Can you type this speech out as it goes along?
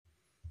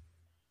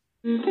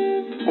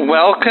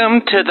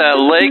Welcome to the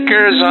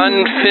Lakers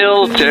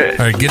Unfiltered.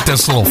 All right, get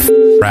this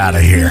little out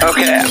of here.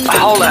 Okay,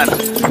 hold on.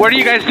 What are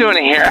you guys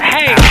doing here?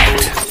 Hey!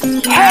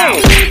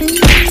 Hey!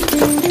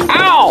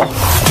 Ow!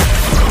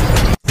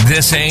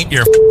 This ain't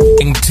your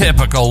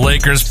typical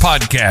Lakers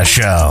podcast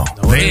show.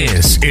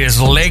 This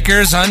is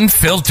Lakers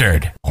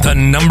Unfiltered, the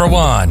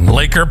 #1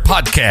 Laker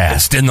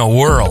podcast in the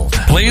world.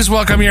 Please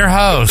welcome your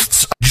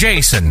hosts,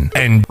 Jason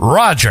and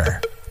Roger.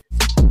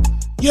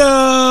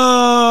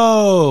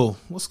 Yo!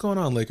 What's going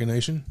on, Laker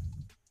Nation?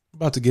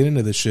 About to get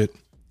into this shit.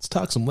 Let's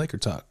talk some Laker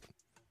talk.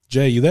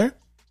 Jay, you there?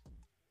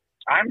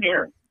 I'm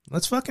here.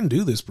 Let's fucking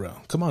do this, bro.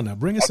 Come on now,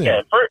 bring us in.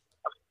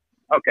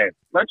 Okay,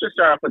 let's just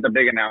start off with the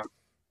big announcement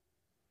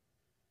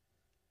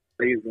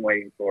that you've been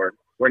waiting for.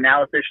 We're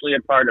now officially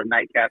a part of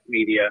Nightcast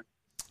Media.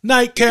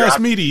 Nightcast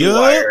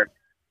Media!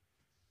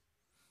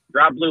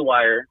 Drop Blue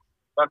Wire.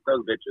 Fuck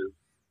those bitches.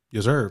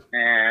 Yes, sir.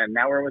 And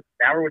now we're with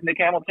Nick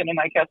Hamilton and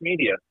Nightcast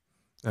Media.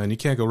 And you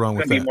can't go wrong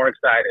with that. Couldn't be more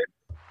excited.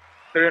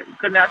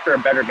 Couldn't ask for a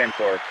better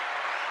mentor.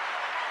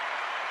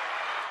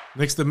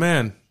 Nick's the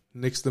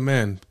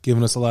man.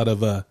 Giving us a lot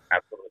of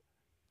Absolutely.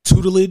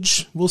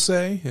 tutelage, we'll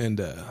say. And,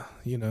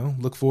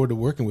 look forward to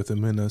working with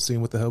him and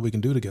seeing what the hell we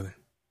can do together.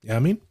 You know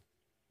what I mean?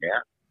 Yeah.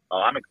 Oh,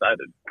 I'm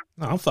excited.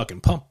 No, I'm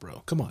fucking pumped,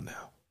 bro. Come on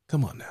now.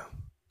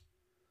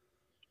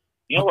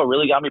 You know what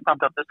really got me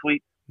pumped up this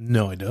week?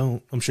 No, I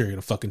don't. I'm sure you're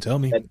going to fucking tell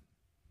me.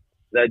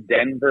 The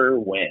Denver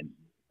win.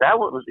 That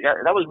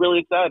was really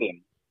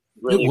exciting.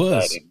 Really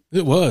exciting.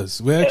 It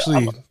was. We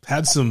actually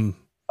had some.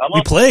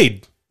 We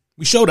played.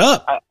 We showed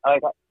up. I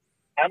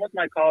almost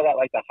might call that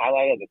like the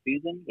highlight of the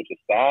season, which is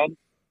sad.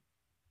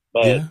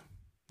 But yeah,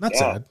 not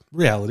sad.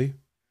 Reality,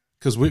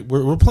 because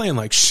we're playing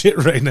like shit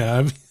right now.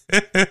 I mean,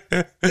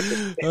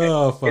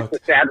 oh fuck!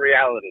 It's a sad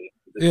reality.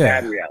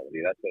 Sad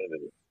reality. That's what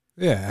it is.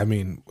 Yeah, I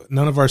mean,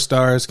 none of our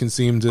stars can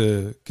seem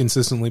to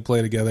consistently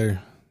play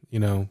together. You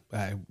know,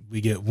 we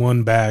get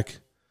one back.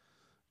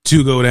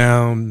 2 go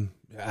down.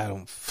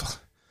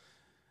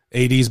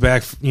 AD's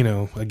back,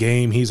 a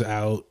game. He's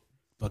out.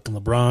 Fucking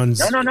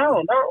LeBron's. No.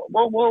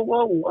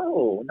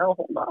 Whoa. No,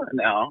 hold on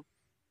now.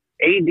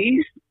 AD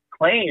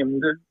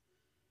claimed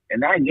in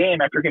that game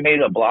after he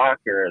made a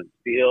block or a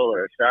steal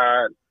or a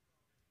shot,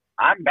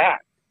 I'm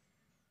back.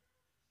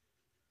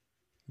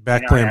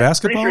 Back playing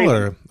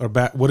basketball or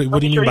back? What do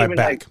you mean by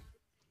back?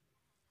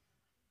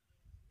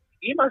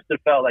 He must have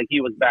felt like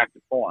he was back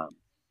to form.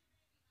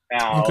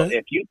 Now,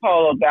 If you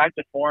call back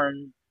to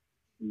form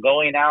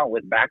going out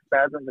with back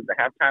spasms at the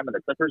halftime of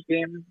the Clippers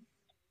game,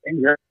 then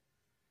you're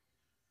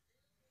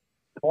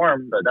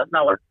form, but that's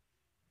not what.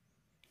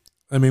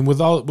 I mean,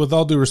 with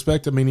all due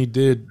respect, I mean, he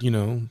did,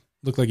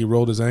 look like he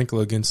rolled his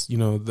ankle against,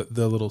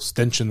 the little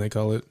stenchion they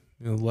call it,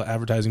 the little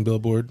advertising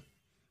billboard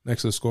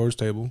next to the scores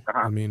table.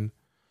 I mean,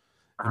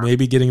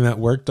 maybe getting that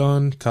worked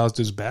on caused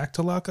his back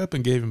to lock up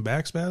and gave him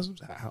back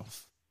spasms. I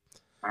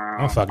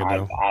don't fucking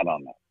know. I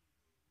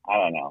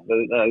don't know.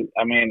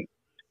 I mean,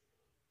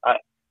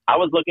 I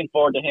was looking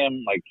forward to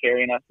him like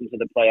carrying us into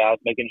the playoffs,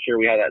 making sure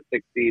we had that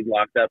 6th seed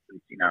locked up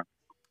since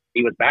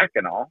he was back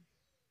and all.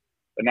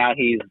 But now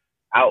he's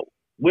out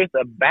with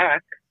a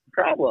back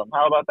problem.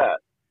 How about that?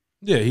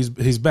 Yeah,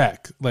 he's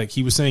back. Like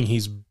he was saying,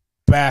 his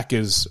back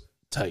is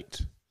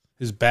tight.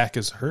 His back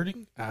is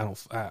hurting. I'm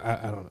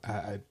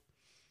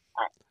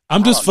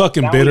just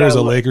fucking bitter as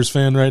a Lakers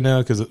fan right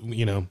now because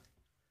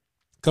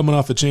coming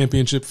off a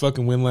championship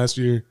fucking win last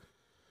year.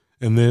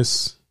 And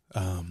this,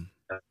 I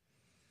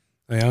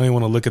don't even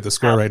want to look at the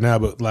score right now,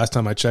 but last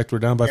time I checked, we're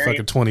down by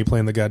fucking 20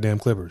 playing the goddamn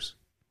Clippers.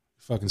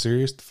 Fucking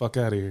serious? The fuck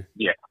out of here.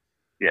 Yeah,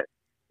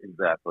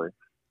 exactly.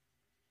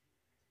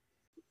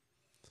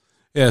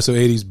 Yeah, so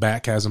 80's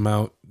back has him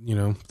out,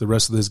 the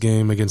rest of this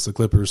game against the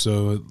Clippers,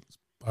 so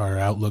our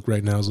outlook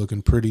right now is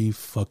looking pretty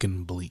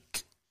fucking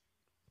bleak.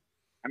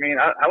 I mean,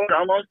 I would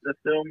almost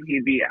assume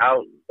he'd be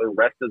out the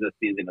rest of the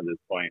season at this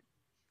point.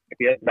 If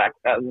he has back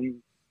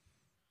spasms,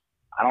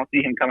 I don't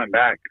see him coming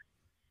back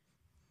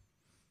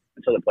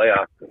until the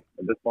playoffs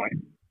at this point,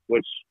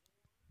 which,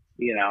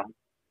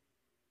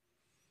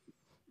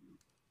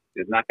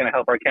 is not going to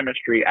help our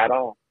chemistry at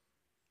all.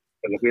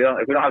 Because if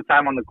we don't have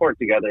time on the court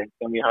together, it's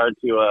going to be hard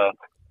to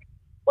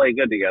play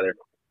good together.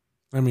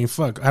 I mean,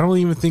 fuck. I don't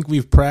even think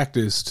we've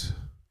practiced.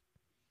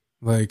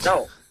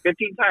 No,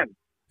 15 times.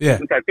 Yeah.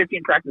 We've had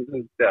 15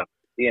 practices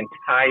the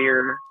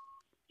entire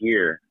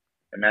year.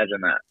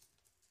 Imagine that.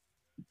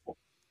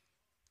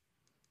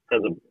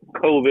 Because of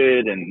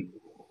COVID and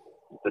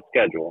the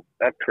schedule.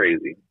 That's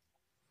crazy.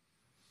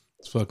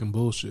 It's fucking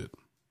bullshit.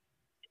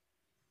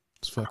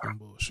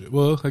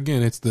 Well,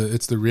 again, it's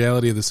the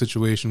reality of the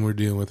situation we're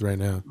dealing with right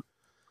now.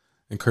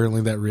 And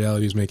currently that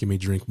reality is making me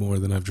drink more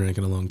than I've drank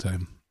in a long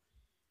time.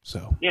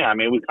 So yeah, I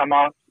mean we come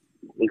off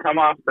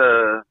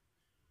the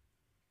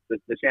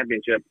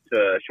championship to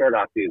a short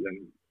off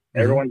season.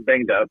 Mm-hmm. Everyone's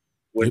banged up,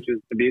 which is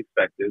to be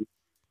expected.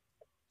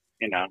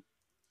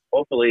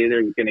 Hopefully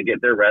they're going to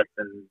get their rest,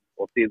 and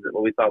we'll see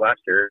what we saw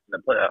last year in the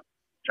playoffs.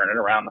 Turn it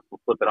around,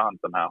 we'll flip it on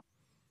somehow.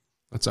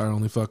 That's our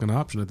only fucking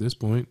option at this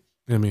point.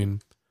 I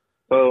mean,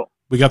 so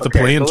We got the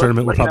play-in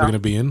tournament we're probably know. going to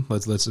be in.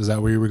 Let's. Is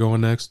that where you were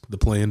going next? The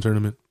play-in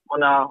tournament? Well,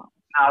 no,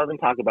 I wasn't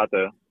talking about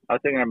I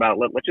was thinking about,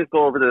 let's just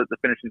go over the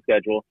finishing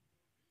schedule,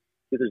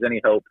 see if there's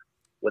any hope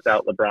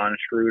without LeBron,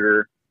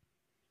 Schroeder.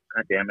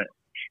 God damn it.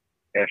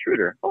 Yeah,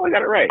 Schroeder. Oh, I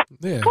got it right.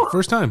 Yeah,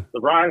 first time.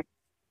 LeBron,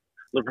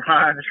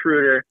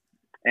 Schroeder,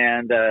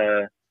 and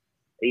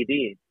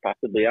AD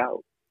possibly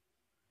out.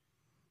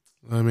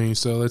 I mean,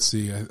 so let's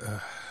see.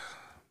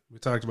 We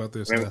talked about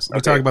this.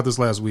 We talked about this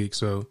last week.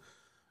 So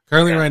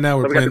currently, right now,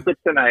 we're playing. We got the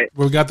Clips tonight.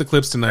 We got the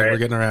Clips tonight. Right. We're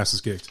getting our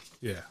asses kicked.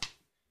 Yeah,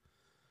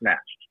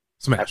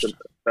 Smashed.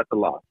 That's a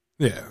loss.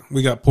 Yeah,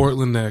 we got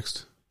Portland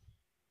next.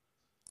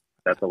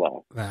 That's a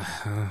loss.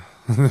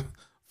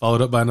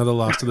 Followed up by another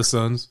loss to the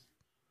Suns.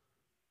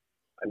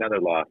 Another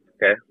loss.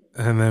 Okay.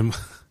 And then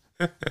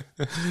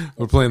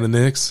we're playing the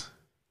Knicks.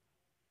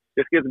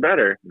 This gets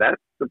better.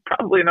 That's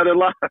probably another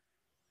loss.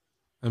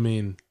 I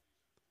mean,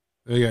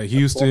 we got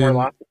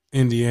Houston,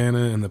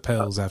 Indiana, and the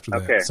Pels after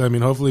that. Okay. So I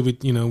mean, hopefully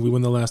we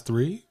win the last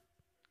three.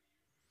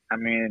 I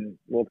mean,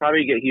 we'll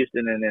probably get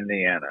Houston and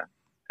Indiana.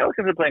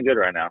 Pelicans are playing good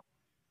right now.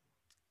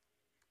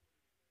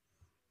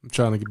 I'm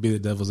trying to be the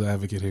devil's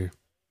advocate here.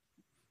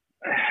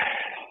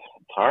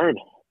 It's hard.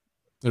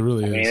 It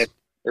really is. I mean,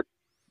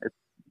 it's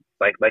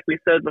like we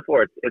said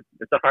before.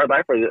 It's a hard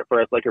life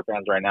for us Laker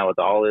fans right now with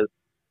all this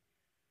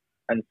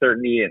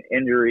uncertainty and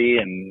injury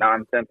and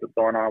nonsense that's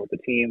going on with the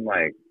team.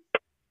 Like,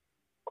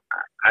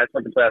 I just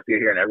want the playoffs to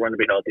get here and everyone to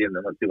be healthy, and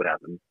then let's see what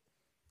happens.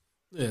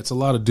 Yeah, it's a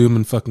lot of doom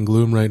and fucking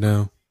gloom right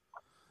now.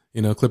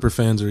 You know, Clipper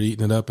fans are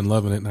eating it up and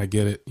loving it, and I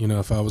get it. You know,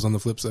 if I was on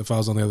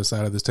the other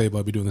side of this table,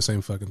 I'd be doing the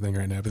same fucking thing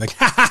right now. I'd be like,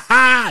 ha ha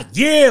ha,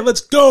 yeah,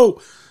 let's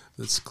go.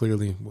 That's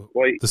clearly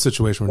the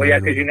situation we're in. Well,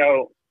 yeah, because you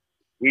know,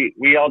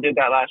 we all did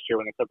that last year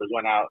when the Clippers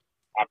went out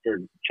after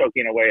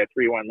choking away a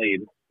 3-1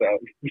 lead. So.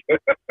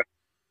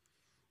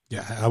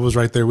 Yeah, I was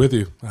right there with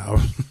you.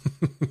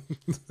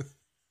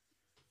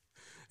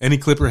 Any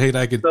Clipper hate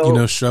I could,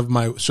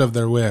 shove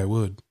their way, I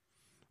would.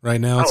 Right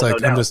now, it's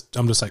like I'm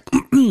just like,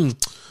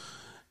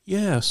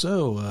 yeah.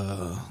 So,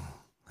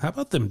 how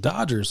about them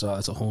Dodgers?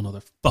 That's a whole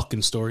nother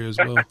fucking story as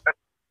well.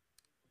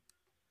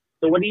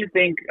 So, what do you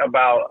think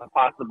about a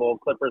possible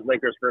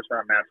Clippers-Lakers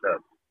first-round matchup?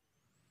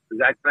 Is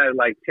that going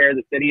to tear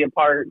the city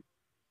apart?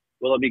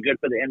 Will it be good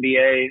for the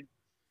NBA?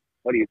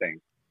 What do you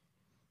think?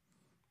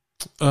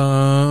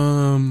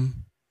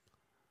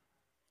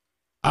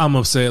 I'm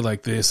gonna say it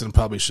like this, and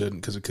probably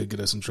shouldn't because it could get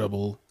us in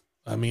trouble.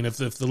 I mean, if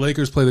the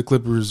Lakers play the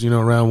Clippers,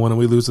 round one, and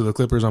we lose to the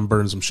Clippers, I'm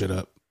burning some shit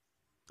up.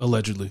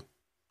 Allegedly.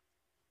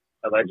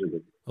 It'd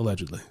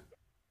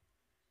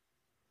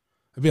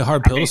be a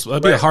hard pill.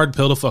 It'd be a hard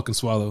pill to fucking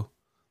swallow.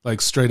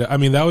 Like straight up. I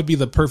mean, that would be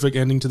the perfect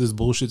ending to this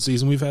bullshit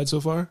season we've had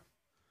so far.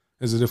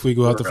 Is it if we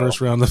go out the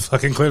first round, the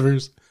fucking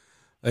Clippers?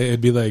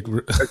 It'd be like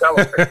it's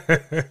almost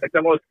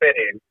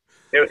fitting.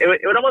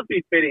 It would almost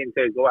be fitting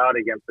to go out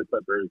against the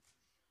Clippers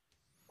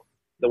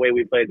the way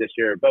we played this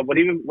year. But what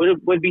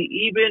would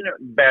be even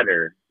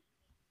better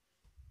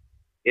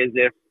is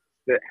if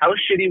how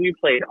shitty we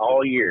played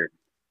all year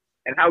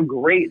and how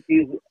great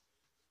these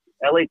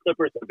LA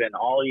Clippers have been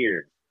all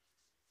year.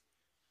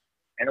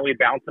 And then we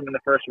bounce them in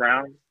the first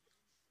round.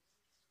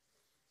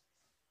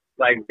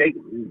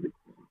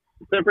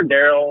 Clipper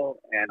Daryl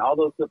and all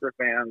those Clipper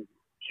fans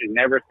should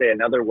never say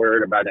another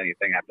word about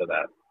anything after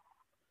that.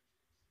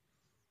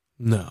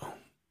 No.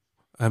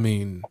 I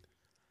mean,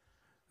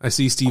 I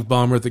see Steve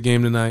Ballmer at the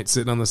game tonight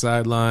sitting on the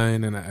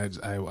sideline, and I'd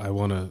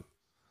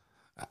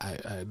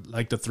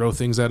like to throw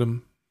things at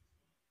him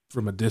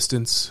from a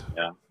distance.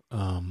 Yeah.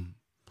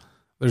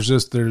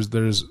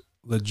 There's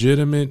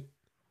legitimate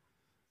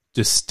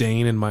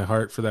disdain in my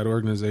heart for that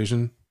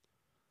organization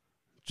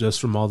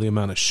just from all the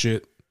amount of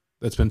shit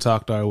that's been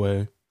talked our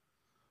way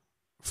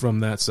from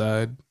that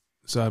side.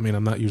 So, I mean,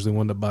 I'm not usually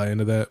one to buy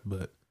into that,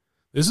 but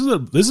this is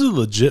a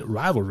legit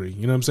rivalry.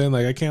 You know what I'm saying?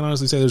 Like, I can't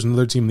honestly say there's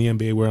another team in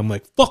the NBA where I'm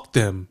like, fuck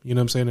them. You know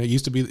what I'm saying? It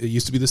used to be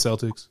the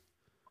Celtics.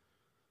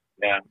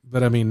 Yeah.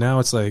 But I mean, now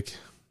it's like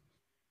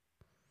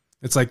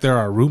they're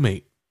our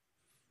roommate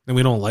and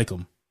we don't like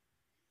them.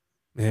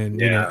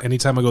 And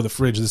anytime I go to the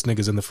fridge, this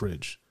nigga's in the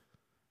fridge.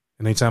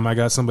 And anytime I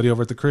got somebody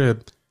over at the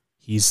crib,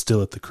 he's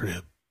still at the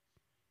crib.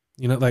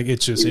 You know, like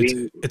it's just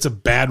it's a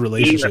bad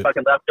relationship. Eating the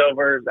fucking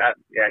leftovers.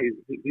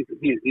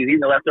 He's eating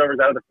the leftovers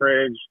out of the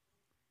fridge.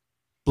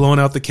 Blowing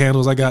out the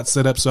candles I got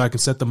set up so I can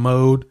set the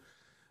mode.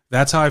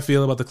 That's how I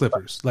feel about the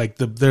Clippers. Like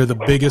they're the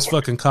biggest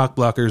fucking cock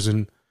blockers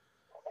and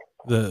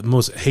the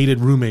most hated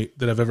roommate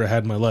that I've ever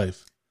had in my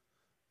life.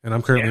 And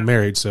I'm currently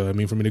married, so I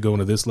mean, for me to go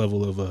into this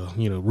level of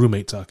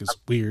roommate talk is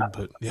weird.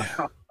 But yeah,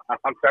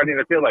 I'm starting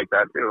to feel like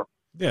that too.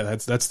 Yeah,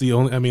 that's the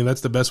only. I mean,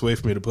 that's the best way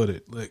for me to put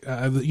it. Like,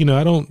 I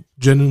don't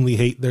genuinely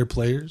hate their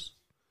players.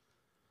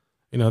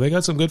 They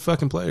got some good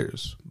fucking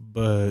players,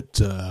 but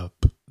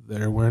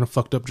they're wearing a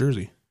fucked up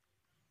jersey.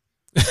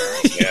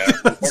 Yeah,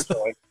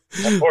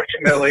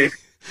 unfortunately,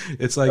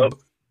 it's like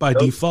by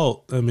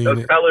default. I mean,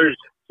 those colors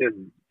just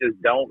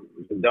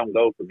don't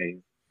go for me.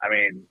 I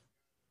mean,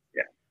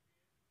 yeah,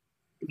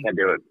 I can't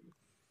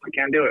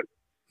do it.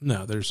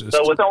 No, there's just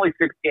so with only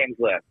 6 games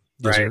left.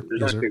 Yes, right? sir.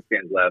 There's Yes, only sir. 6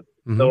 games left.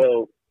 Mhm.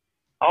 So,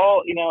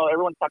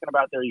 everyone's talking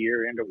about their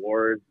year-end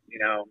awards,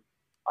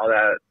 all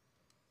that.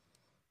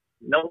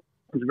 No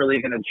one's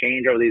really going to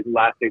change over these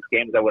last 6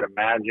 games, I would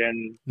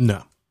imagine,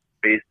 No.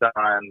 based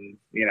on,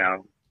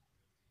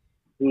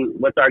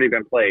 what's already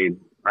been played,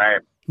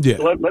 right? Yeah.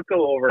 So let's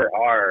go over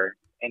our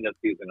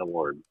end-of-season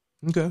awards.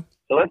 Okay.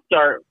 So let's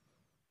start,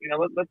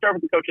 let's start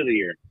with the Coach of the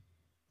Year.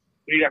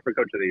 Who do you got for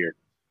Coach of the Year?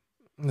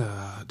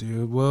 Nah,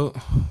 dude. Well,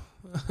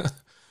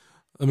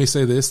 let me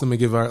say this. Let me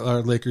give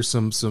our Lakers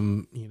some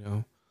some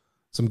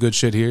good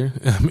shit here.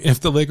 I mean, if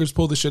the Lakers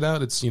pull the shit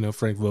out, it's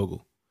Frank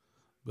Vogel.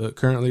 But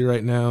currently,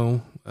 right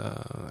now,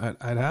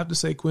 I'd have to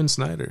say Quinn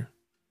Snyder.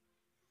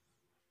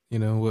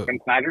 Quinn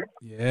Snyder?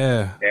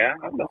 Yeah. Yeah,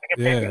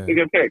 that's a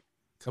good pick.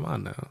 Come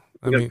on now.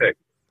 Pick.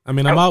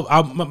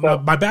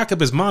 My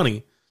backup is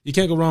Monty. You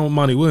can't go wrong with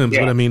Monty Williams.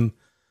 Yeah. But I mean,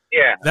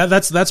 yeah,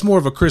 that's more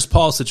of a Chris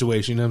Paul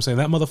situation. You know what I'm saying?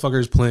 That motherfucker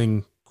is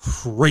playing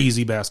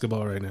crazy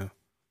basketball right now,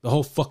 the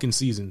whole fucking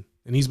season,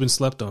 and he's been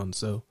slept on.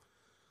 So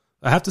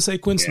I have to say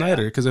Quinn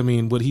Snyder, because I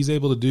mean, what he's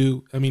able to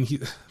do. I mean,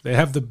 they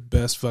have the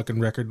best fucking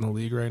record in the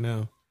league right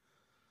now.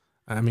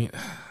 I mean,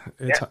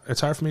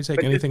 it's hard for me to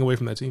take anything away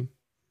from that team.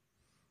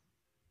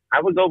 I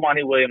would go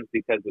Monty Williams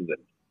because of this.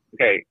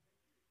 Okay,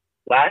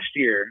 last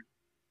year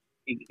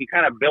he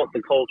kind of built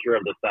the culture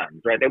of the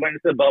Suns, right? They went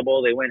into the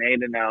bubble, they went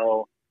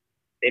 8-0.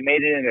 They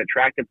made it an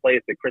attractive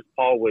place that Chris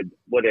Paul would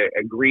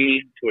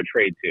agree to a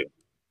trade to,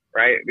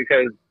 right?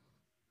 Because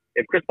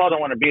if Chris Paul don't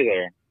want to be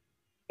there,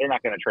 they're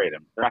not going to trade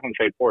him. They're not going to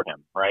trade for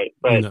him, right?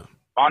 But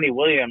Monty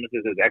Williams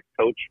is his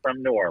ex-coach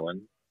from New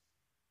Orleans,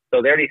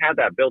 so they already have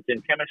that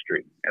built-in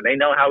chemistry, and they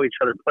know how each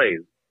other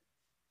plays.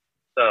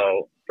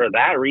 So for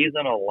that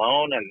reason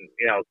alone, and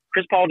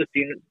Chris Paul just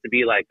seems to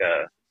be like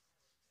a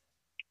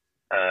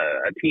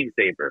team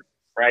saver,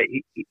 right?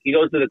 He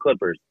goes to the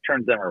Clippers,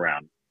 turns them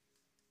around.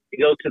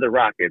 He goes to the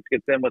Rockets,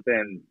 gets them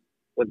within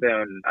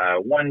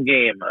one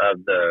game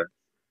of the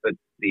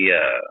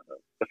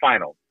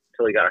finals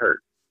until he got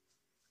hurt.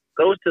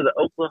 Goes to the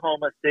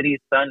Oklahoma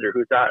City Thunder,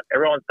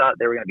 everyone thought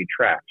they were going to be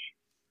trash.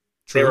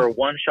 True. They were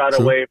one shot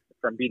away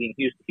from beating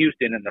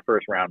Houston in the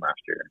first round last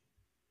year.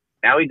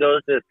 Now he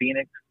goes to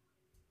Phoenix,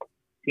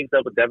 teams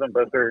up with Devin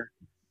Booker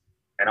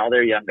and all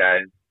their young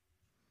guys,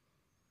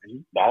 and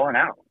he's balling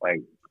out.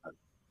 Like,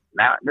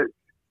 now,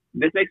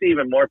 this makes me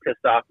even more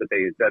pissed off that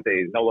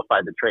they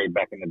nullified the trade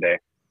back in the day.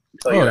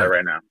 I'll tell you that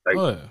right now.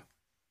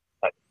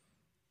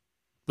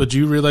 But do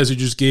you realize you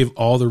just gave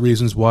all the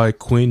reasons why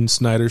Quinn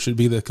Snyder should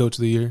be the Coach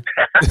of the Year?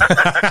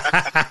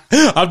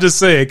 I'm just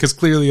saying, because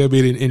clearly, I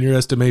mean, in your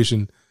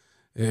estimation,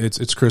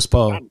 it's Chris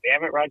Paul. God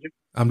damn it, Roger.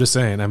 I'm just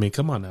saying. I mean,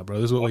 come on now,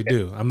 bro. This is what we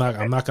do. I'm not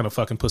going to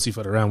fucking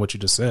pussyfoot around what you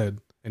just said,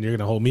 and you're going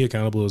to hold me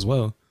accountable as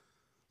well.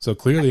 So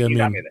clearly, I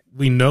mean,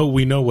 we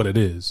know what it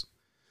is.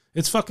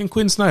 It's fucking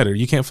Quinn Snyder.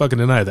 You can't fucking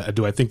deny that.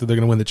 Do I think that they're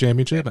going to win the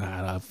championship?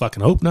 I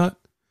fucking hope not.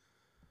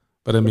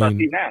 But I mean,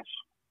 Steve Nash.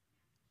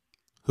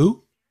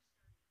 Who?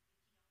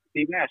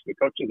 Steve Nash, the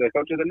coach of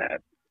the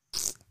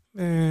Nets.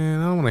 Man,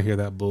 I don't want to hear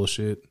that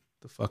bullshit.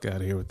 The fuck out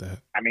of here with that.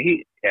 I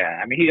mean,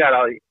 he got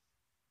all.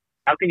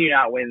 How can you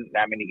not win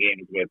that many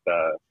games with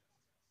the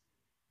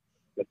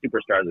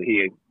superstars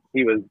that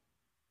he was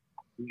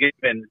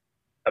given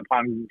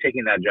upon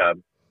taking that job?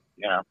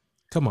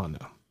 Come on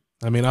now.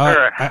 I mean,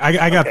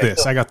 I got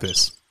this. I got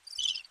this.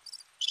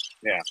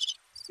 Yeah,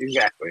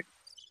 exactly.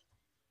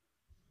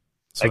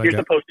 So you're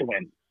supposed to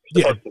win.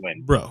 You're supposed to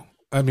win, bro.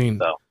 I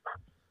mean,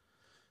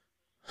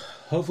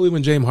 hopefully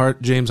when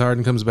James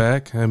Harden comes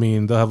back, I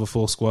mean, they'll have a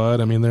full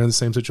squad. I mean, they're in the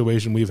same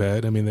situation we've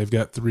had. I mean, they've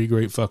got 3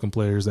 great fucking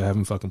players that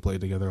haven't fucking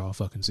played together all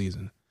fucking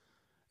season,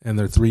 and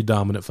they're 3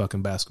 dominant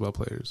fucking basketball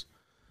players.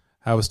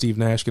 How is Steve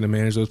Nash going to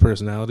manage those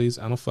personalities?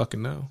 I don't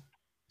fucking know.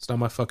 It's not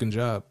my fucking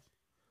job.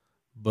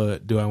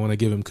 But do I want to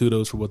give him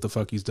kudos for what the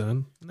fuck he's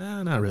done?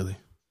 Nah, not really.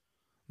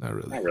 Not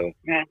really.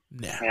 Nah.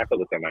 I feel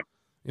the same way.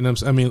 You know what I'm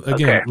saying? I mean,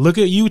 again, look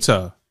at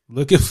Utah.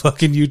 Look at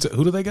fucking Utah.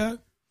 Who do they got?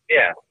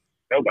 Yeah,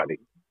 nobody.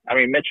 I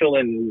mean, Mitchell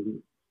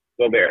and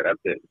Gobert. That's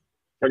it.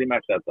 Pretty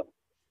much that's all.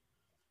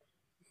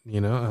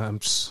 I'm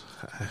just,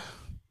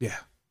 yeah.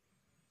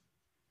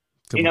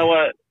 You know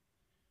what?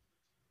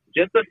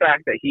 Just the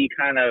fact that he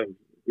kind of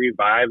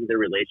revived the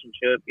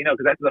relationship, because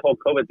that's the whole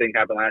COVID thing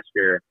happened last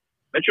year.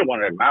 Mitchell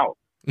wanted him out.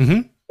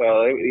 Mm-hmm.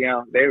 So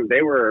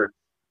they were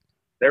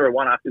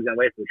one off season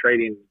away from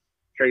trading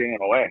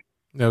him away.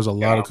 There was a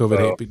lot of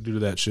COVID hate due to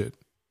that shit.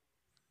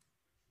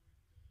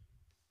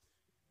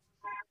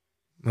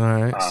 All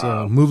right,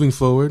 so moving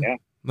forward,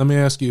 let me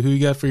ask you, who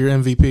you got for your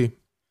MVP?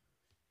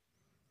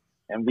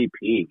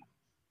 MVP.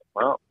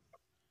 Well,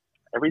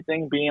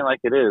 everything being like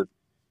it is,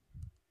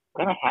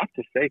 I'm gonna have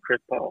to say Chris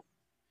Paul.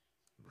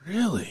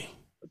 Really?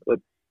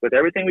 With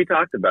everything we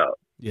talked about.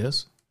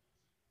 Yes.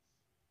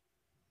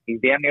 He's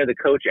damn near the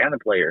coach and the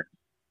player.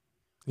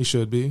 He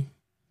should be.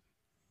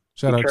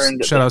 Shout out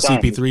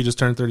CP3, just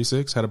turned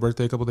 36, had a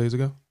birthday a couple days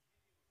ago.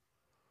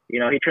 He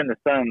turned the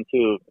Suns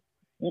to,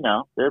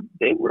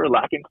 they were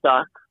lacking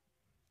stock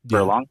for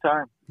a long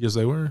time. Yes,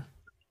 they were.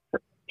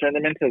 Turned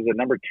them into the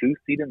number 2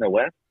 seed in the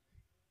West.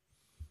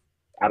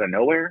 Out of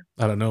nowhere.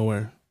 Out of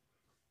nowhere.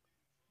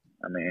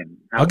 I mean,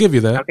 I'll give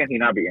you that. How can he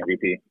not be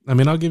MVP? I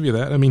mean, I'll give you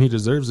that. I mean, he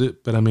deserves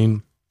it. But I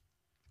mean,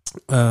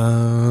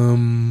 I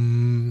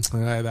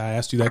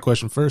asked you that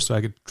question first, so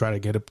I could try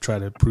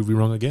to prove you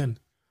wrong again.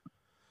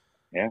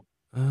 Yeah.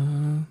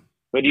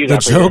 What do you the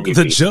got for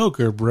the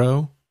Joker,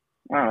 bro.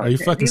 Oh, are you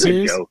fucking he's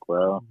serious, a joke,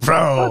 bro?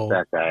 Bro, fuck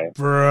that guy,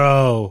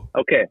 bro.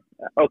 Okay.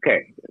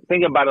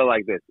 Think about it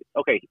like this.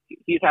 Okay,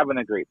 he's having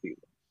a great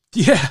season.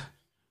 Yeah,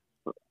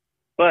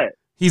 but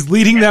he's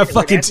leading that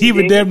fucking team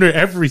in damn near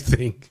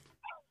everything.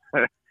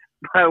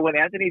 But when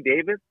Anthony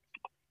Davis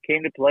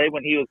came to play,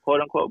 when he was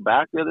quote unquote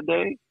back the other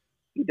day,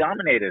 he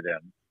dominated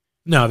him.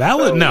 That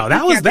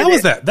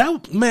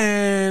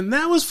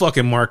was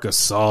fucking Marc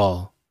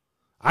Gasol.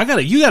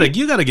 You gotta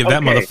give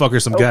that motherfucker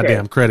some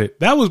goddamn credit.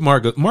 That was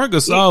Marc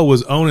Gasol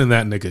was owning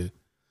that nigga.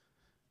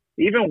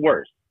 Even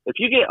worse, if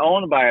you get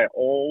owned by an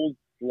old,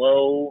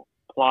 slow,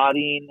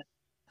 plodding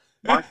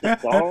Marc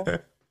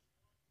Gasol,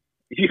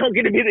 you don't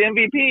get to be the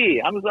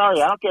MVP. I'm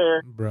sorry, I don't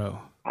care, bro,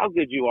 how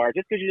good you are.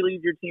 Just because you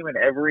lead your team in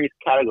every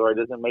category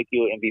doesn't make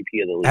you an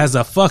MVP of the league. As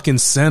a fucking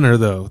center,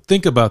 though,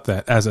 think about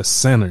that. As a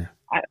center,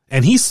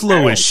 and he's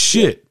slow as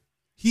shit.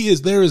 He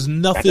is. There is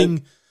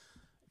nothing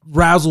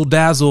razzle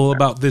dazzle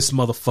about this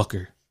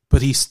motherfucker,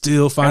 but he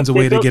still finds a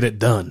way to get it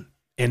done,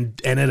 and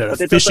at an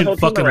efficient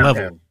fucking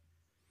level.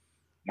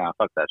 Nah,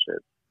 fuck that shit.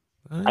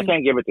 I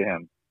can't give it to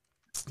him.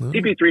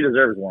 CP3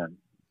 deserves one.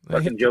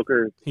 Fucking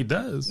Joker. He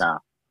does. Nah.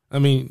 I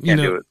mean,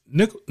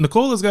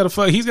 Nicola's got a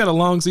fight. He's got a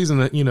long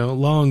season,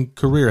 long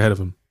career ahead of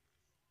him.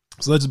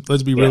 So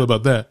let's be real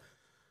about that.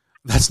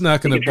 That's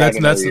not gonna.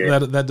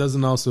 That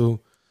doesn't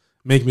also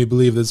make me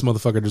believe this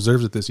motherfucker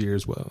deserves it this year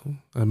as well.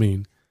 I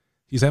mean,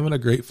 he's having a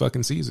great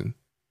fucking season.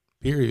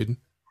 Period.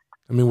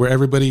 I mean, where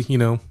everybody,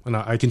 and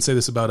I can say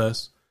this about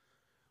us.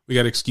 We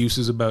got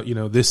excuses about,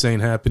 this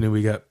ain't happening.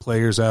 We got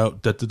players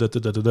out,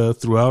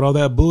 throughout all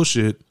that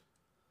bullshit.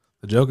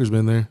 The Joker's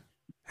been there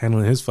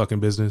handling his fucking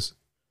business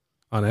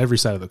on every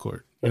side of the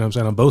court. You know what I'm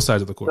saying? On both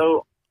sides of the court.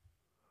 So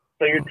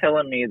you're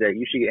telling me that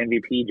you should get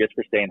MVP just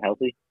for staying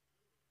healthy?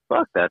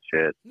 Fuck that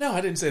shit. No,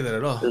 I didn't say that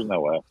at all. There's no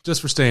way.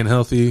 Just for staying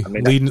healthy,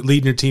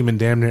 leading your team in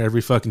damn near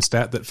every fucking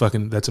stat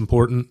that's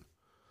important.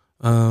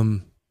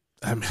 Being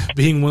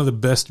one of the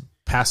best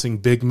passing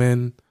big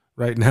men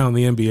right now in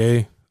the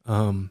NBA.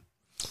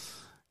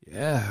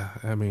 Yeah,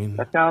 I mean,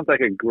 that sounds like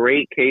a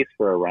great case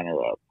for a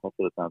runner-up. That's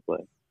what it sounds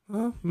like.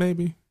 Well,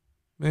 maybe.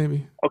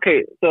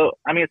 Okay, so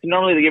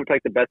normally they give it to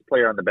like the best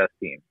player on the best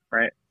team,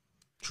 right?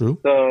 True.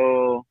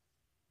 So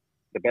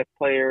the best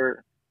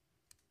player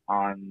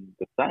on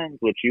the Suns,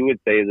 which you would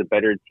say is a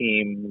better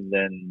team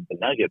than the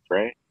Nuggets,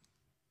 right?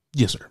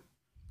 Yes, sir.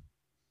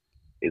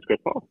 Is Chris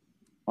Paul.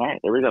 All right,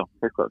 there we go.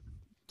 Chris Paul.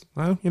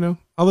 Well,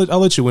 I'll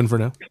let you win for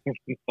now.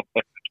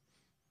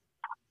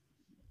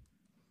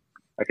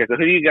 Okay, so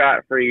who do you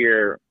got for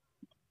your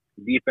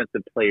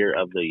defensive player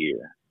of the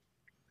year?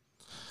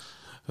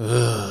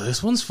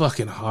 This one's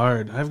fucking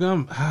hard. I've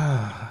gone.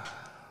 I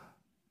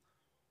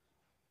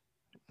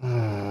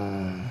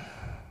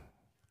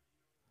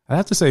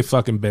have to say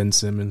fucking Ben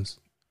Simmons.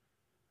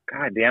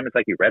 God damn, it's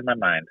like you read my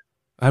mind.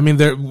 I mean,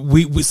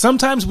 we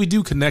sometimes we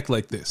do connect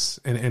like this,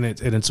 and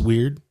it's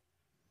weird.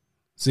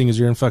 Seeing as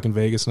you're in fucking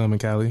Vegas and I'm in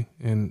Cali,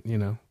 and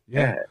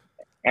yeah.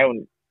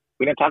 And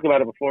we didn't talk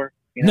about it before.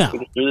 No, we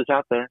just threw this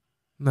out there.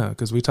 No,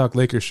 because we talk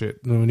Lakers shit.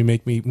 When you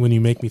make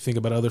me think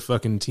about other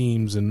fucking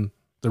teams and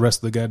the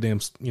rest of the goddamn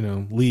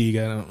league,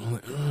 I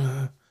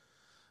don't.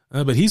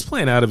 But he's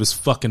playing out of his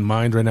fucking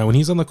mind right now. When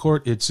he's on the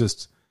court, it's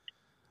just,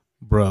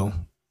 bro,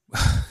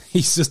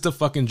 he's just a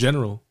fucking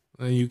general.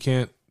 You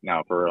can't.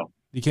 No, for real.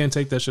 You can't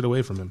take that shit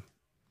away from him.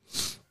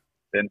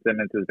 Ben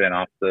Simmons has been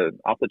off the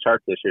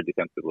charts this year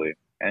defensively,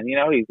 and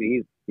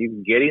he's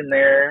getting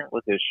there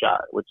with his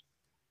shot, which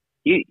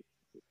he's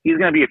going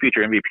to be a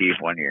future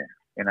MVP one year.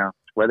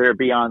 Whether it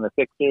be on the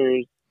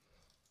Sixers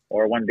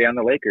or one day on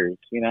the Lakers,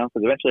 because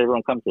eventually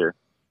everyone comes here.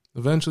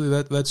 Eventually,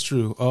 that's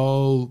true.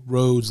 All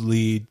roads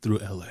lead through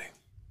LA,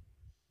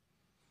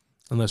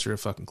 unless you're a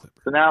fucking Clipper.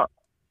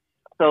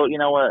 So you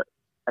know what?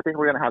 I think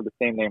we're gonna have the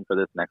same name for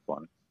this next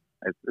one.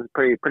 It's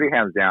pretty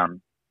hands down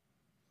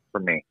for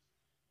me.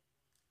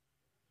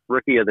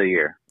 Rookie of the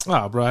year.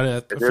 Oh, bro,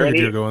 I figured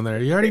you were going there.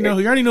 You already know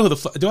who the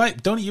fuck.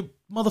 Don't you,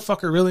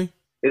 motherfucker? Really?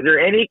 Is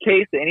there any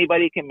case that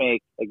anybody can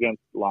make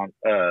against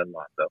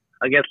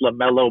against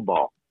LaMelo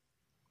Ball?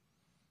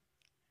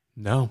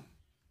 No.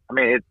 I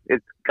mean,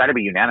 it's got to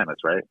be unanimous,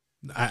 right?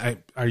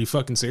 Are you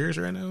fucking serious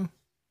right now?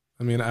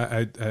 I mean,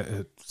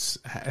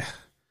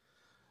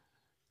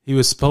 he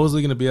was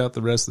supposedly going to be out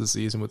the rest of the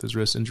season with his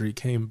wrist injury.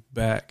 Came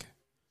back,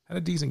 had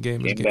a decent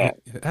game.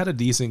 Had a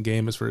decent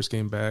game his first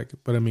game back.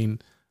 But I mean,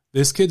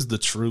 this kid's the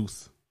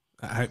truth.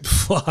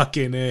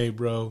 Fucking A,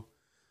 bro.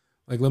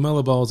 Like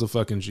LaMelo Ball is a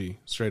fucking G,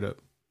 straight up.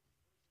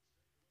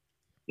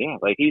 Yeah,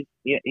 like he's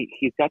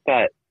got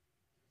that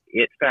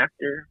it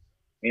factor.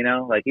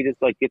 Like he just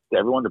gets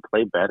everyone to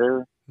play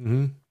better.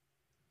 Mm-hmm.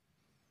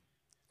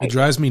 It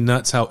drives me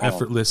nuts how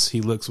effortless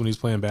he looks when he's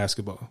playing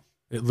basketball.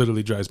 It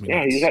literally drives me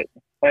nuts. Yeah,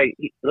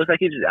 he looks like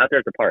he's just out there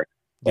at the park.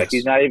 Like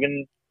he's not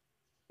even,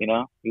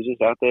 he's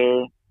just out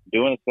there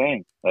doing his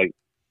thing. Like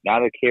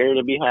not a care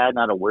to be had,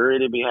 not a worry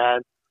to be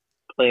had.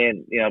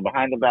 Playing,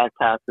 behind the back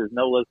passes,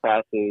 no look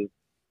passes,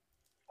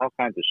 all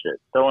kinds of shit.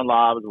 Throwing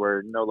lobs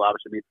where no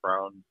lobs should be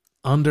thrown.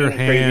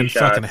 Underhand,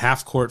 fucking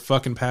half court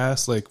fucking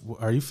pass. Like,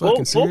 are you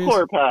fucking serious? Full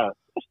court pass.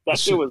 That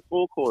shit was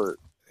full court.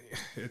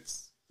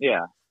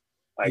 Yeah.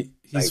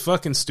 He's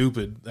fucking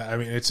stupid. I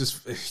mean, it's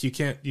just you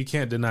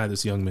can't deny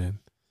this young man.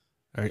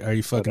 Are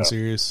you fucking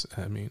serious?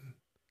 I mean,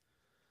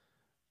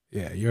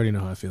 yeah, you already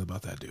know how I feel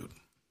about that dude.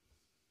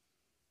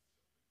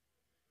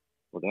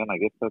 Well, then I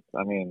guess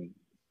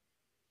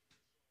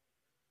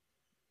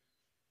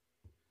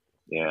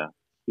yeah,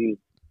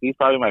 he's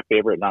probably my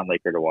favorite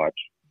non-Laker to watch.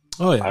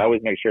 Oh yeah, I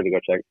always make sure to go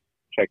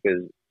check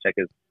his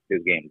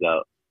games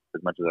out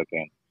as much as I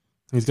can.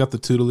 He's got the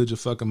tutelage of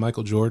fucking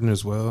Michael Jordan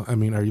as well. I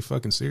mean, are you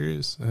fucking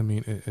serious? I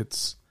mean,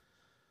 it's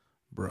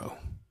bro.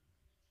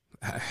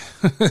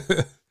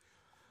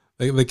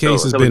 The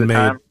case has been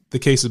made. The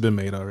case has been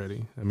made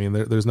already. I mean,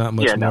 there's not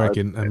much more I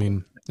can. I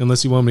mean,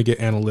 unless you want me to get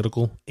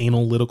analytical,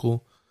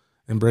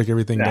 and break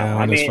everything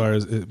down as far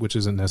as which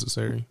isn't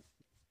necessary.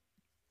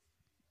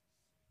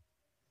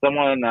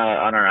 Someone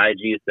on our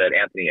IG said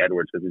Anthony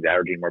Edwards because he's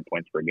averaging more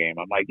points per game.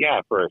 I'm like,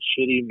 yeah, for a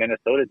shitty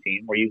Minnesota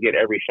team where you get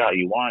every shot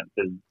you want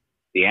because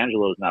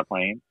D'Angelo's not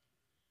playing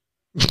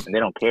and they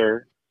don't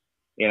care.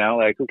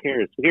 Like who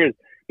cares? Who cares?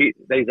 He's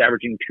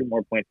averaging 2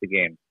 more points a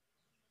game.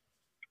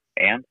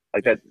 And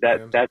like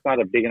that's not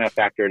a big enough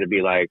factor to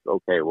be like,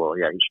 okay, well,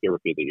 yeah, he should get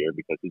rookie of the year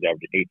because he's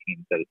averaging 18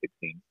 instead of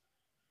 16.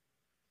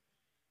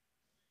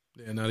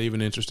 Yeah, not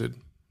even interested.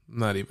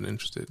 Not even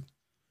interested.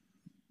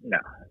 No.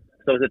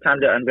 So is it time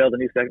to unveil the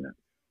new segment?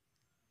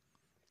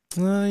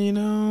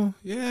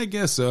 Yeah, I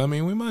guess so. I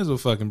mean, we might as well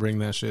fucking bring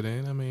that shit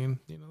in. I mean,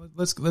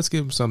 let's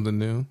give him something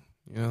new.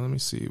 Let me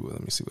see what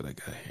I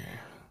got here.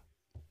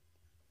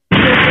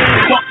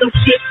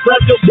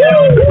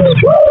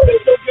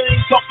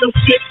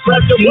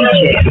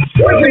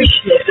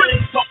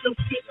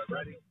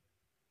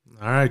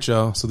 All right,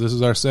 y'all. So this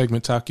is our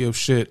segment, Talk Your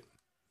Shit.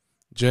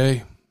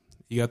 Jay,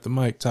 you got the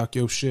mic. Talk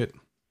your shit.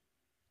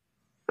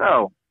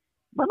 So,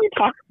 let me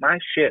talk my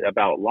shit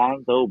about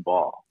Lonzo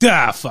Ball.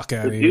 Fuck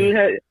out of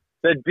here.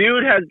 The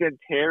dude has been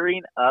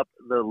tearing up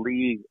the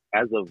league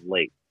as of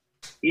late.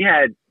 He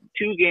had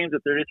 2 games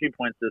of 33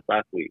 points this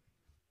last week.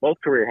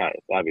 Both career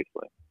highs,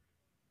 obviously.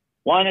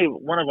 One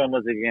of them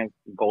was against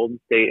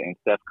Golden State and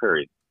Steph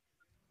Curry.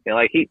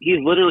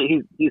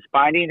 He's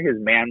finding his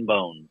man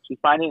bones. He's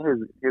finding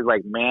his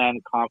like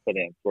man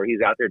confidence where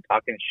he's out there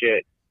talking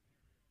shit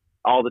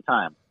all the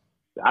time.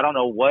 I don't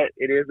know what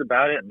it is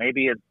about it.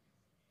 Maybe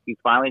he's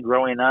finally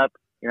growing up.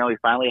 He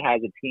finally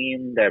has a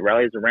team that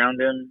rallies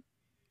around him.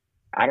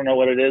 I don't know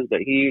what it is, but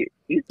he's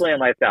playing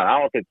lights out. I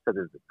don't know if it's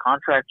because it's his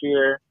contract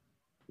year,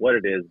 what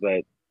it is,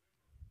 but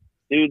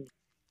dude's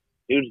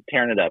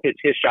tearing it up.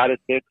 His shot is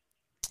fixed.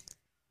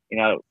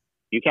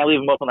 You can't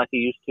leave him open like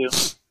you used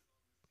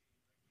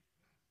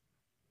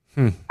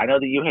to. I know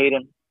that you hate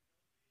him.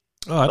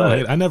 Oh, I don't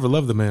hate. I never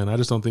loved the man. I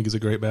just don't think he's a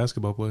great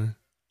basketball player.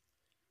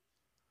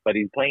 But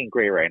he's playing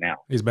great right now.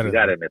 He's better. You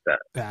got to admit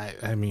that.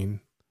 I mean,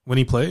 when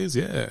he plays,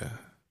 yeah.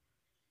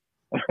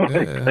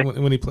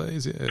 When he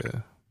plays,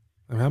 yeah.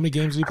 I mean, how many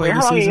games did he play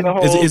this season?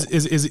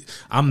 Is he,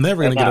 I'm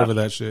never gonna get over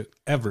that shit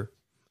ever.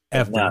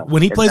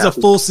 When he plays a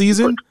full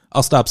season,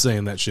 I'll stop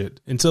saying that shit.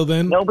 Until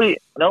then, nobody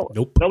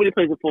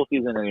plays a full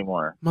season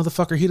anymore.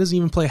 Motherfucker, he doesn't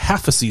even play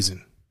half a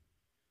season.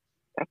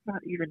 That's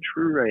not even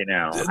true right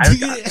now.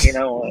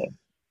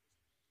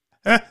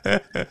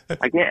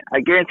 I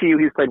guarantee you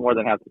he's played more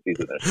than half the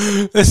season.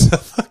 It's a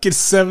fucking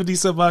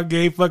 70-some-odd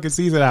game fucking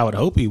season. I would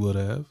hope he would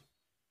have.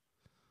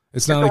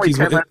 It's not like he's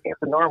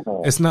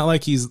normal. It's not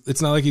like he's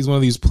one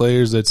of these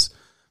players that's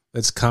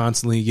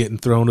constantly getting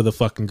thrown to the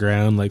fucking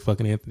ground like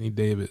fucking Anthony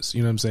Davis.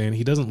 You know what I'm saying?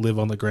 He doesn't live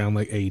on the ground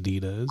like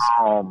AD does.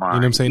 Oh my! You know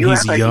what I'm saying?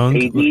 He's young.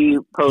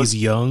 He's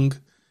young.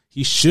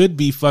 He should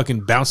be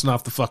fucking bouncing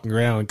off the fucking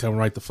ground and coming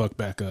right the fuck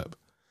back up.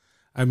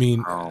 I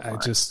mean,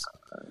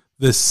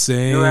 the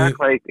same. You act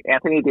like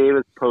Anthony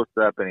Davis posts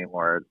up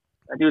anymore.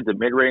 That dude's a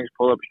mid-range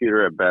pull-up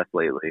shooter at best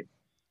lately.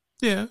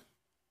 Yeah,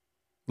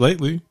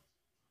 lately,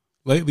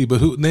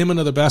 but name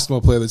another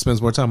basketball player that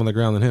spends more time on the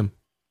ground than him.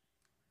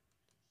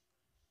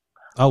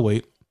 I'll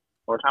wait.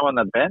 More time on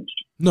the bench?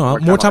 No,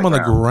 more time on the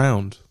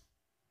ground.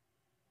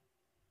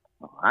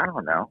 I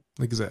don't know.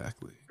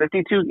 Exactly.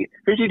 52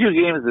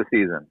 games this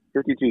season.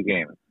 52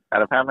 games.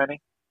 Out of how many?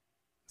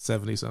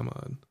 70 some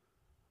odd.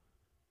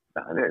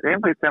 No, they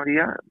haven't played 70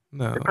 yet.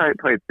 No. They probably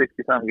played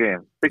 60-some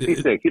games.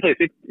 66. He played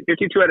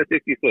 52 out of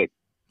 66.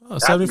 Oh,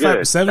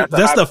 75.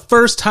 That's the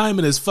first time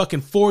in his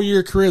fucking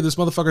 4-year career this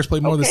motherfucker's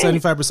played more than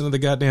 75% of the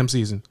goddamn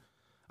season.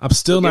 I'm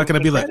still not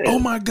going to be like, oh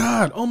my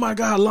God,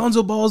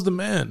 Lonzo Ball's the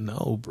man.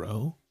 No,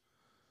 bro.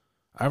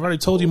 I've already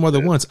told you more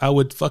than once, I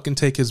would fucking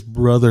take his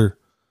brother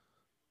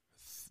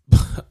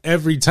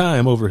every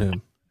time over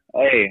him.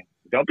 Hey,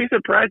 don't be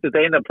surprised if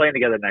they end up playing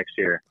together next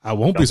year. I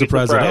won't be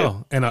surprised at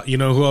all. And you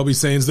know who I'll be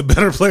saying is the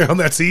better player on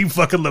that team?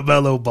 Fucking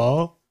LaMelo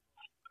Ball.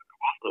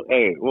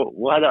 Hey,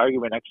 we'll have the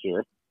argument next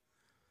year.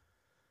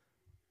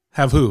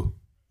 Have who?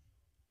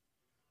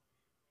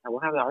 We'll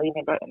have the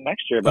argument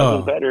next year about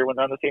who's better when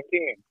they're on the same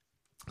team.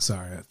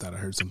 Sorry, I thought I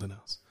heard something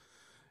else.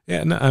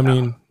 Yeah, no, I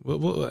mean,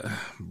 bro,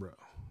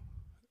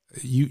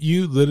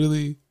 you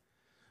literally,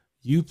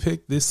 you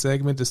picked this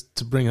segment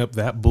to bring up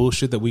that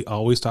bullshit that we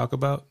always talk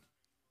about.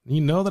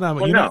 You know that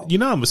I'm, I'm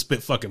gonna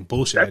spit fucking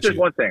bullshit. That's at just you.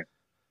 one thing.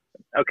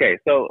 Okay,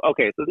 so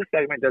this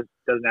segment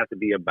doesn't have to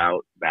be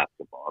about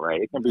basketball,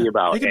 right? It can be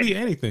about. It can be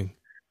anything.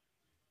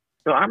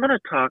 So I'm gonna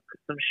talk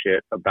some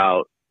shit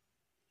about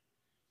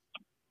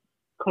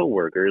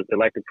coworkers that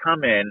like to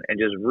come in and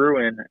just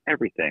ruin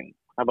everything.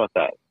 How about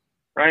that?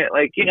 Right?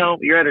 Like,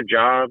 you're at a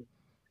job,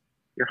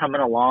 you're humming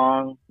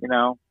along,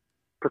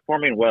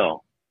 performing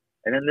well.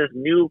 And then this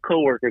new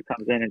coworker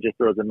comes in and just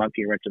throws a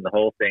monkey wrench in the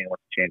whole thing and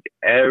wants to change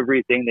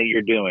everything that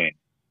you're doing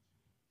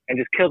and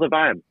just kill the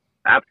vibe.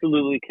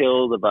 Absolutely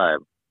kill the vibe.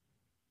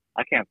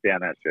 I can't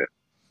stand that shit.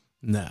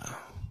 No.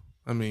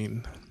 I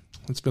mean,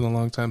 it's been a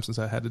long time since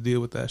I had to deal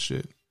with that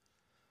shit.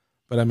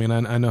 But I mean,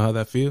 I know how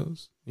that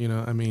feels.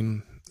 I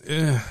mean,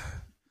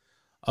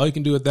 all you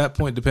can do at that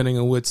point, depending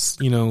on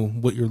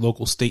what your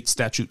local state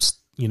statutes,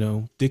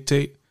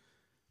 dictate,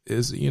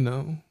 is,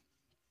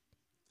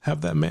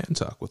 have that man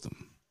talk with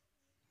them.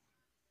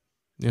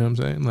 You know what I'm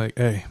saying? Like,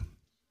 hey,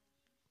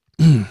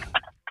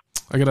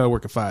 I get out of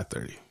work at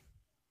 5:30.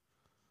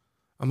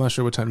 I'm not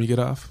sure what time you get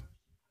off,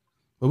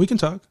 but we can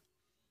talk.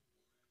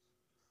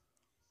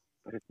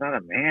 But it's not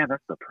a man.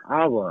 That's the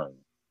problem.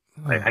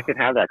 Like, I could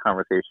have that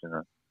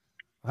conversation.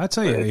 I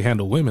tell you how you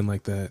handle women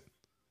like that.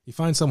 You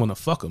find someone to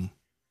fuck them.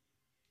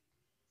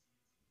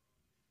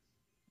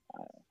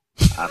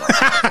 I don't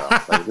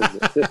know.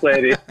 Like, this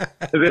lady's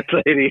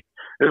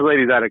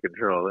out of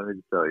control. Let me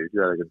just tell you, she's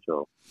out of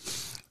control.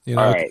 All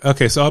right.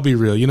 Okay, so I'll be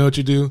real. You know what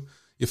you do?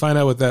 You find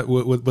out what that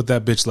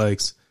bitch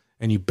likes,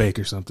 and you bake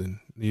her something.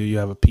 You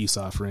have a peace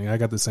offering. I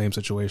got the same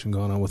situation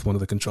going on with one of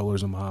the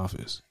controllers in my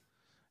office.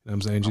 You know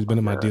what I'm saying? She's been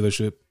in my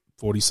dealership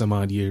 40 some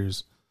odd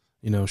years.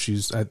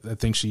 I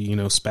think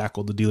she,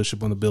 spackled the dealership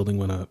when the building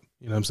went up.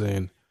 You know what I'm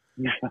saying?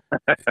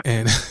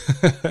 And,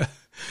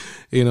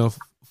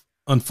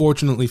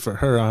 unfortunately for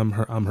her, I'm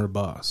her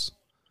boss.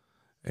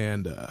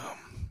 And, I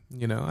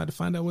had to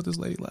find out what this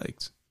lady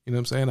liked. You know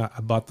what I'm saying?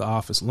 I bought the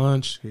office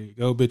lunch. Here you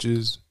go,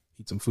 bitches.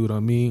 Eat some food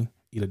on me.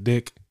 Eat a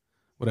dick.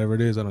 Whatever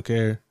it is, I don't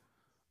care.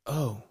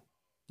 Oh,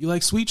 you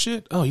like sweet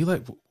shit? Oh,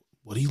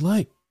 what do you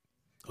like?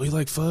 Oh, you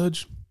like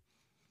fudge?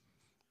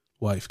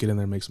 Wife, get in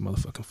there and make some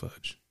motherfucking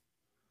fudge.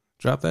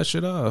 Drop that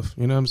shit off.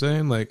 You know what I'm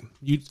saying? Like,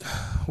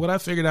 what I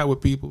figured out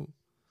with people,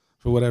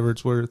 for whatever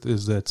it's worth,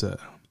 is that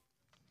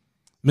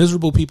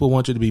miserable people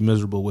want you to be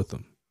miserable with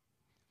them.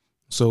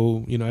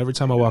 So, every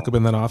time I walk up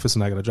in that office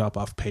and I got to drop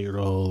off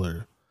payroll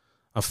or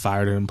I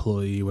fired an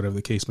employee, whatever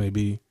the case may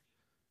be,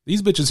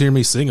 these bitches hear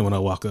me singing when I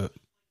walk up.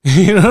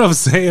 You know what I'm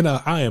saying?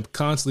 I am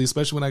constantly,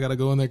 especially when I got to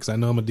go in there because I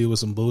know I'm going to deal with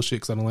some bullshit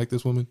because I don't like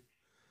this woman.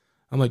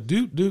 I'm like,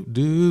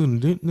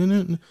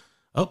 dude.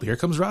 Oh, here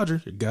comes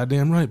Roger. You're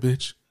goddamn right,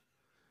 bitch.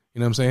 You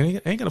know what I'm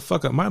saying? Ain't going to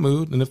fuck up my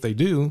mood. And if they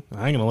do,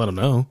 I ain't going to let them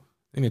know.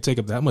 They ain't going to take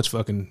up that much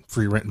fucking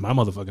free rent in my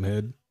motherfucking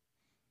head.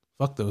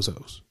 Fuck those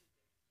hoes.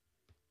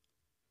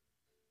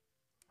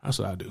 That's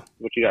what I do.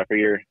 What you got for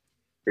your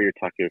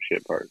talk your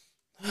shit part?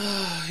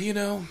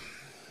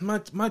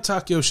 My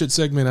talk your shit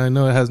segment, I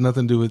know it has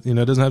nothing to do with, it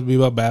doesn't have to be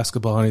about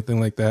basketball or anything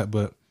like that,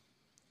 but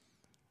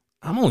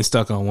I'm only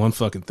stuck on one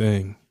fucking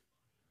thing.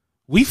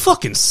 We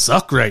fucking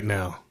suck right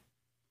now.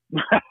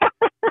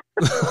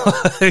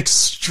 Like,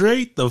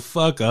 straight the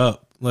fuck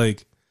up.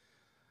 Like,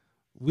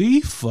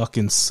 we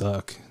fucking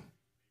suck.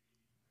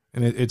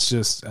 And it's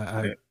just,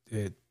 yeah.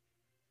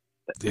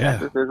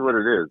 This is what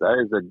it is.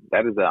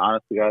 That is the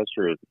honest to God's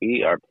truth.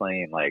 We are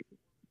playing like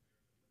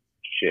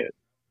shit.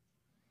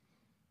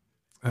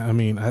 I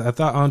mean, I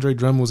thought Andre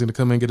Drummond was going to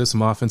come in and get us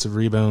some offensive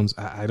rebounds.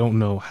 I don't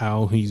know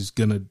how he's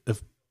going to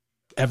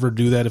ever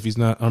do that if he's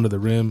not under the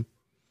rim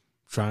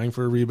trying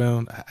for a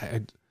rebound.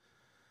 I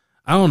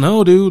don't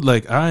know, dude.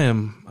 Like, I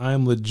am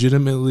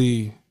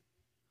legitimately,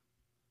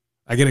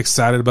 I get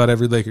excited about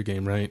every Laker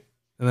game, right?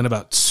 And then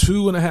about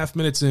 2.5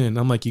 minutes in,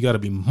 I'm like, you got to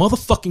be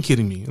motherfucking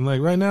kidding me. And like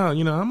right now,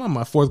 I'm on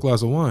my 4th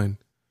glass of wine.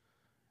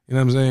 You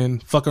know what I'm saying?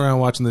 Fuck around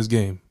watching this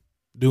game,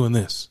 doing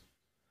this.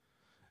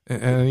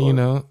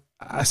 And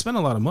I spend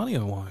a lot of money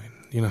on wine,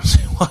 what I'm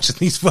saying? Watching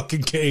these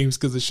fucking games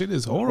because the shit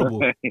is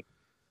horrible.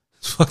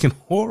 It's fucking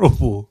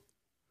horrible.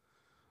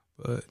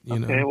 But,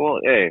 Okay, well,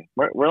 hey,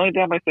 we're only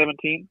down by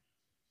 17.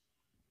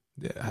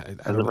 Yeah,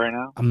 As of right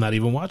now? I'm not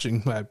even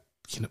watching. I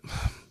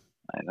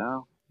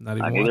know. Not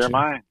even Neither watching. am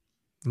I.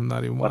 I'm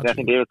not even watching.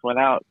 Anthony Davis went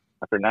out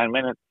after 9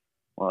 minutes.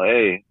 Well,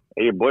 hey,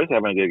 your boy's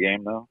having a good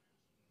game, though.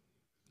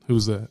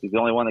 Who's that? He's the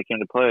only one that came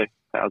to play.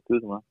 Kyle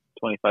Kuzma,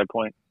 25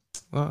 points.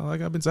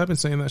 Like I've been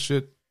saying that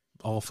shit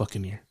all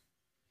fucking year.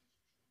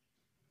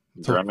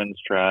 Drummond's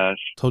trash.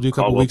 Told you a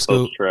couple weeks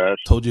ago. Trash.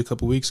 Told you a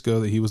couple weeks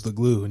ago that he was the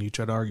glue, and you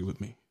tried to argue with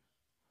me.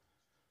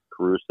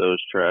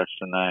 Caruso's trash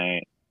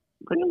tonight.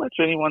 Pretty much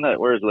anyone that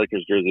wears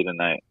Lakers jersey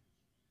tonight,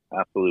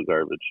 absolute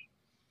garbage.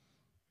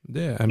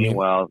 Yeah, I mean,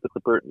 meanwhile, the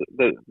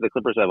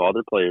Clippers have all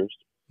their players.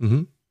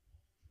 Mm-hmm.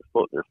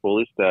 They're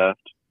fully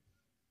staffed,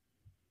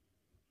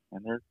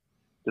 and they're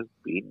just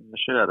beating the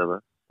shit out of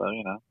us. So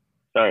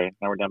sorry,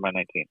 now we're down by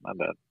 19. My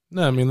bad.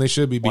 No, I mean they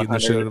should be beating the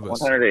shit out of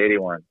us.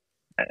 100-81,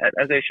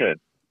 as they should.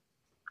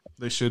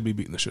 They should be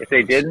beating the shit. If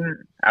they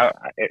didn't,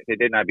 if they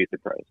did, I'd be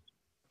surprised.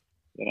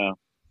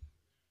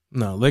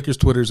 No, Lakers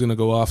Twitter is gonna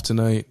go off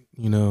tonight.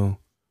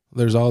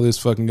 There's all this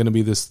fucking gonna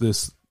be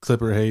this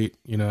Clipper hate.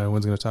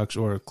 Everyone's gonna talk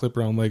or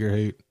Clipper on Laker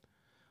hate.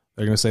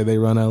 They're gonna say they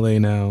run LA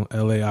now,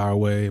 LA our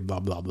way, blah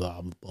blah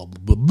blah blah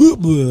blah blah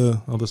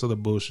blah, all this other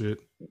bullshit.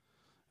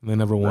 And they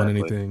never won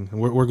anything.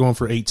 And we're going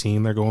for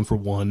 18. They're going for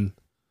 1.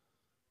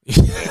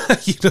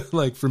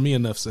 Like for me,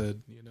 enough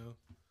said.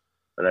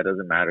 But that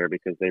doesn't matter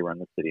because they run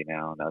the city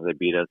now. Now they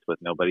beat us with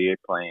nobody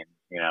playing.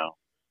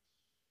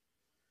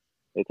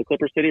 It's a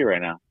Clipper City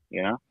right now.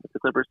 It's a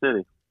Clipper City.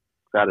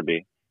 It's got to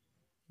be.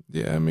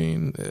 Yeah, I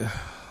mean,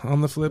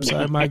 on the flip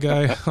side, my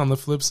guy. On the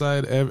flip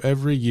side,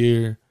 every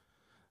year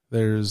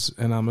there's,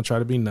 and I'm gonna try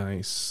to be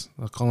nice.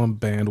 I'll call them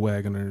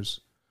bandwagoners.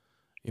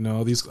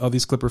 All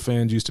these Clipper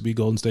fans used to be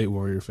Golden State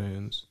Warrior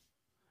fans.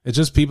 It's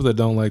just people that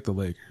don't like the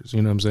Lakers.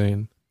 You know what I'm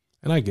saying?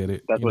 And I get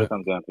it. That's what it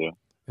comes down to.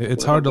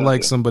 It's hard to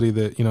like somebody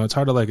that, it's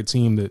hard to like a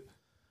team that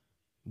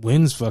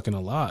wins fucking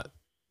a lot.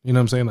 You know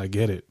what I'm saying? I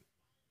get it.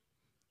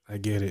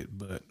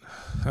 But,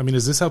 I mean,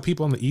 is this how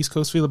people on the East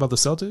Coast feel about the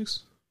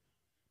Celtics?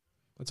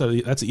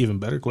 That's an even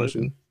better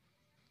question.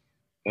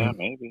 Yeah,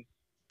 maybe.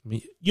 I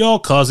mean,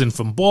 your cousin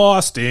from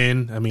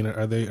Boston. I mean,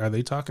 are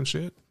they talking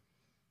shit?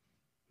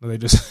 Are they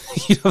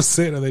just, you know what I'm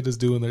saying? Are they just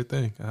doing their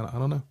thing? I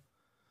don't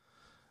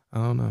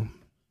know.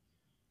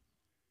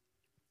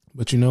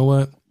 But you know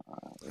what?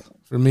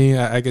 For me,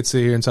 I could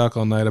sit here and talk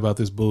all night about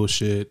this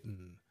bullshit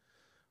and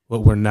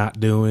what we're not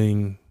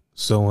doing,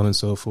 so on and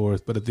so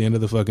forth. But at the end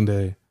of the fucking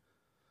day,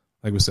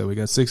 like we said, we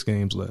got 6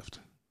 games left.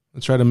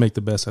 Let's try to make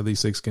the best out of these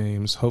 6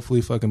 games.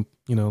 Hopefully fucking,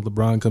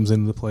 LeBron comes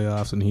into the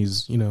playoffs and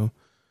he's,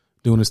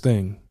 doing his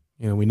thing.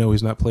 We know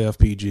he's not playoff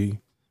PG.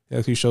 He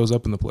actually shows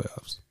up in the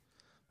playoffs.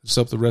 Just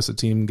hope the rest of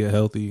the team can get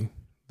healthy.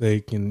 They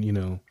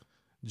can,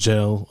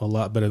 gel a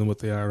lot better than what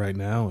they are right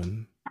now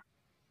and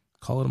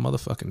call it a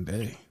motherfucking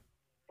day.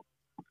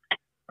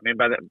 I mean,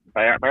 by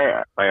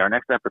our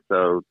next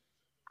episode,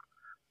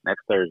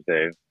 next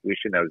Thursday, we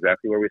should know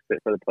exactly where we sit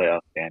for the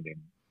playoff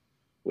standing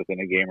within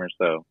a game or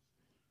so.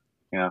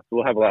 So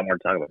we'll have a lot more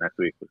to talk about next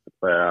week with the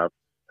playoffs.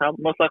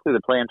 Most likely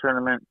the play-in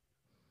tournament.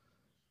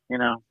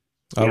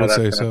 I would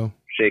say so.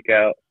 Shake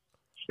out.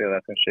 See how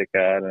that's going to shake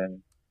out.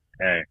 And,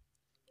 hey,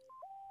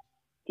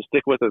 just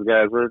stick with us,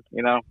 guys.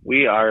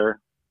 We are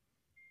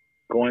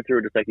going through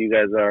it just like you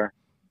guys are.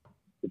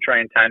 We're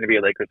trying time to be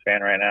a Lakers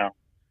fan right now.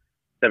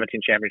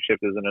 17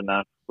 championships isn't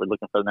enough. We're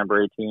looking for the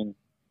number 18.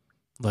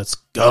 Let's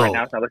go. Right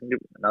now it's not looking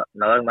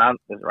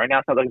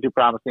too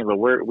promising, but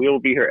we will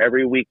be here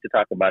every week to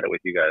talk about it with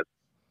you guys.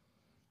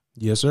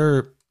 Yes,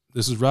 sir.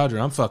 This is Roger.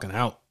 I'm fucking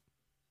out.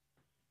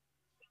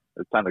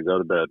 It's time to go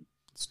to bed.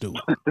 Let's do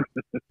it.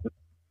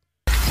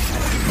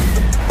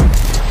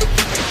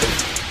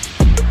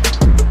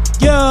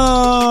 Yo!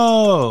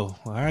 All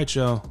right,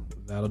 y'all.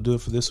 That'll do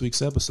it for this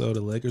week's episode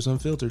of Lakers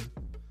Unfiltered.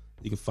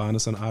 You can find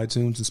us on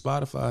iTunes and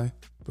Spotify,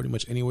 pretty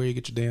much anywhere you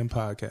get your damn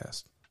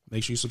podcast.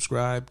 Make sure you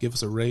subscribe, give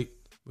us a rate.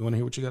 We want to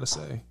hear what you got to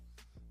say.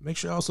 Make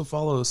sure you also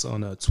follow us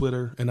on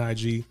Twitter and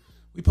IG.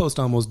 We post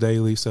almost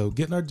daily, so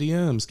get in our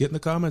DMs, get in the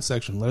comment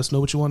section. Let us know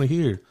what you want to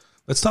hear.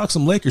 Let's talk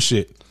some Laker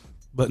shit.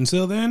 But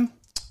until then,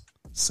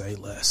 say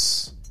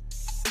less.